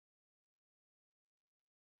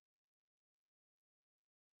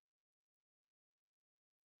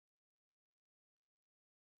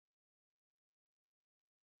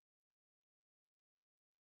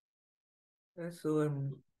So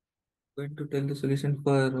I'm going to tell the solution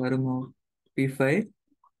for RMO P5.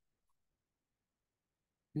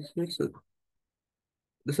 So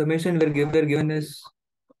the summation we're given is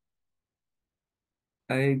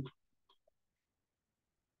I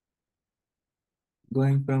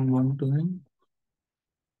going from 1 to n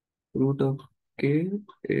root of k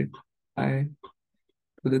 8 I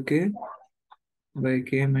to the k by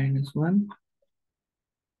k minus 1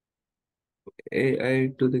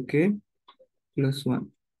 ai to the k plus 1,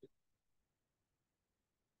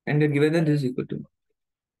 and we're given that this is equal to.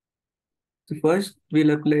 So first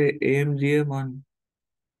we'll apply AMGM on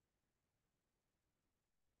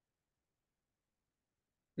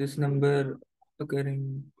this numbers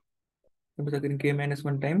occurring k minus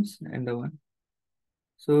 1 times and the 1.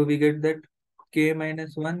 So we get that k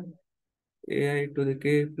minus 1 ai to the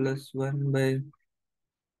k plus 1 by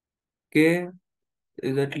k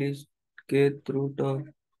is at least kth root of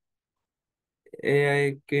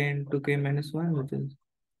ai k into k minus 1, which is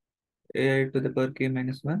ai to the power k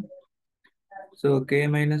minus 1. So k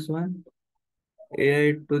minus 1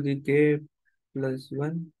 ai to the k plus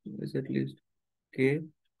 1 is at least k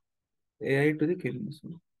ai to the k minus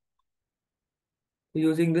 1.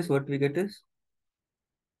 Using this, what we get is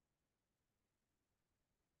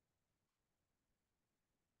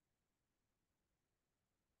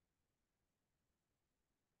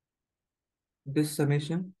this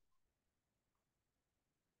summation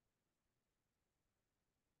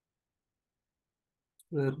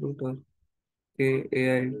square root of k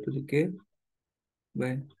ai to the k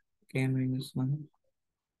by k minus 1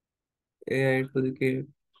 ai to the k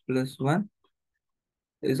plus 1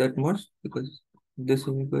 is at most, because this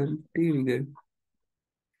inequality we get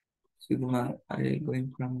sigma I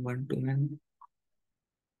going from 1 to n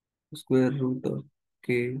square root of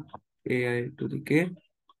k ai to the k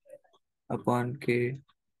upon k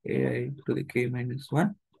ai to the k minus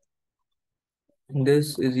 1.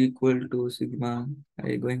 This is equal to sigma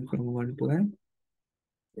I going from 1 to n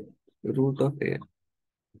root of ai.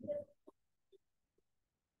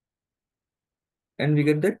 And we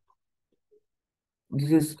get that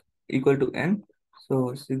this is equal to n.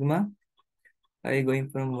 So sigma I going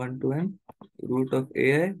from 1 to n root of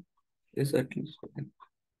ai is at least n.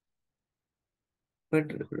 But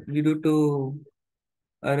due to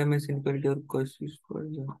RMS inequality or Cauchy square,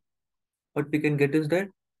 what we can get is that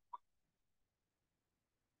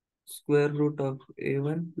square root of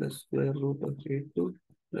a1 plus square root of a2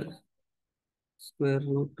 plus square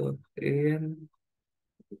root of an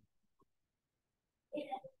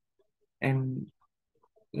and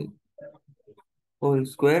whole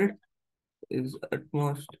squared is at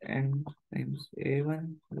most n times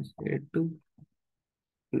a1 plus a2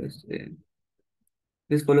 plus an.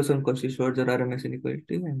 This follows on Cauchy-Schwarz or RMS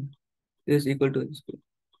inequality, and this is equal to n square.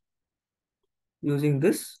 Using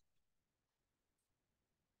this,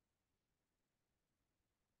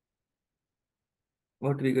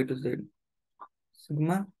 what we get is that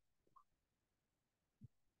sigma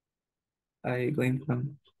I going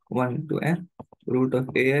from 1 to n root of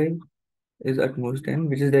ai is at most n,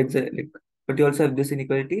 which is the exact, like, but you also have this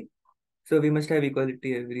inequality. So we must have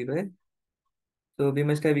equality everywhere. So we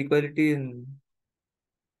must have equality in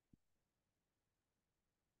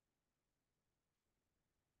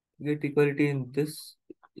get equality in this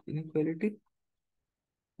inequality,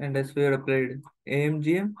 and as we have applied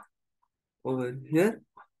AMGM over here,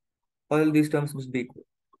 all these terms must be equal.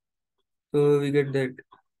 So we get that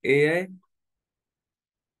AI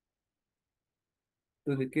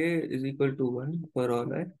to the k is equal to 1 for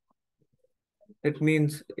all I. That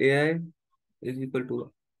means AI is equal to 1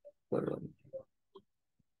 for all.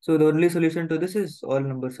 So the only solution to this is all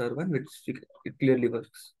numbers are 1, which it clearly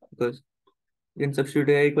works, because you can substitute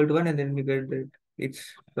AI equal to 1 and then you get that each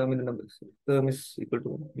term in the numbers term is equal to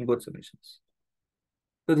 1 in both summations.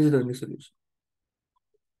 So this is the only solution.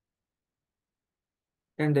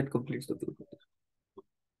 And that completes the proof.